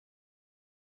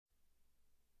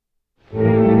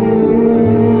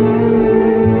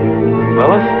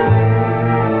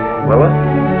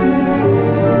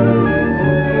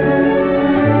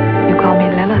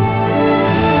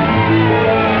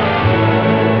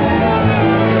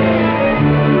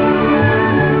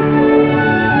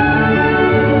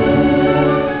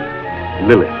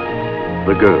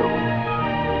the girl,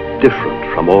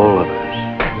 different from all others.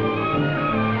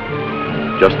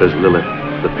 Just as Lilith,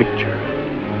 the picture,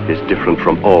 is different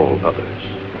from all others.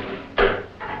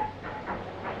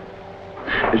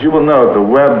 As you will know, the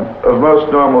web of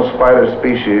most normal spider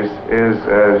species is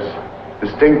as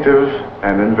distinctive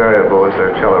and invariable as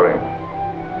their coloring.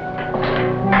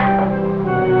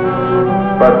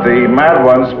 But the mad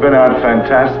ones spin out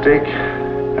fantastic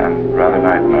and rather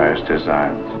nightmarish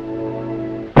designs.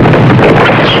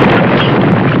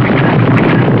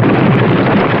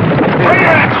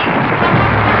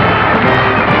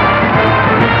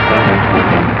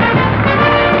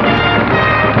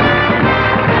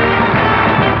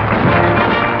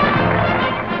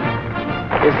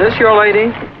 Is this your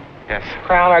lady? Yes.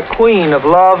 Crown her queen of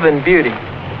love and beauty.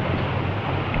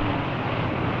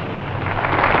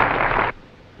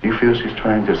 You feel she's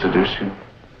trying to seduce you?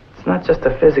 It's not just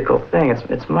a physical thing.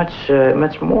 It's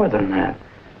much more than that.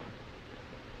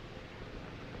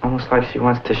 Almost like she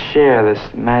wants to share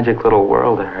this magic little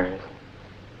world of hers.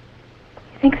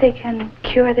 You think they can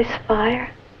cure this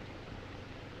fire?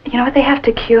 You know what they have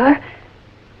to cure?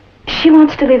 She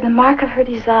wants to leave the mark of her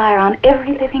desire on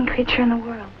every living creature in the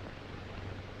world.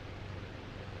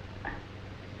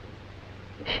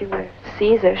 If she were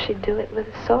Caesar, she'd do it with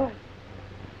a sword.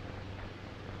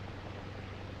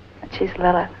 But she's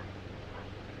Lilith.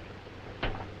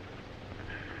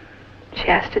 She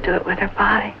has to do it with her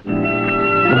body.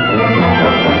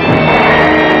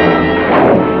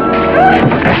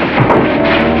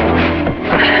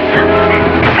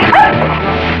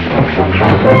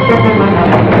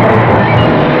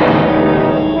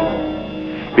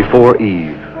 Before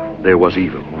Eve, there was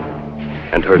evil,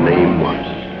 and her name was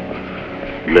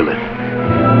Lilith.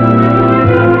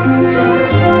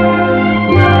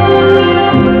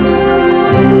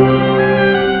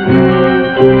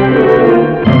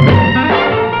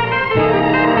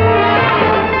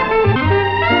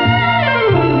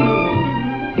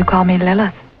 You call me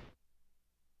Lilith?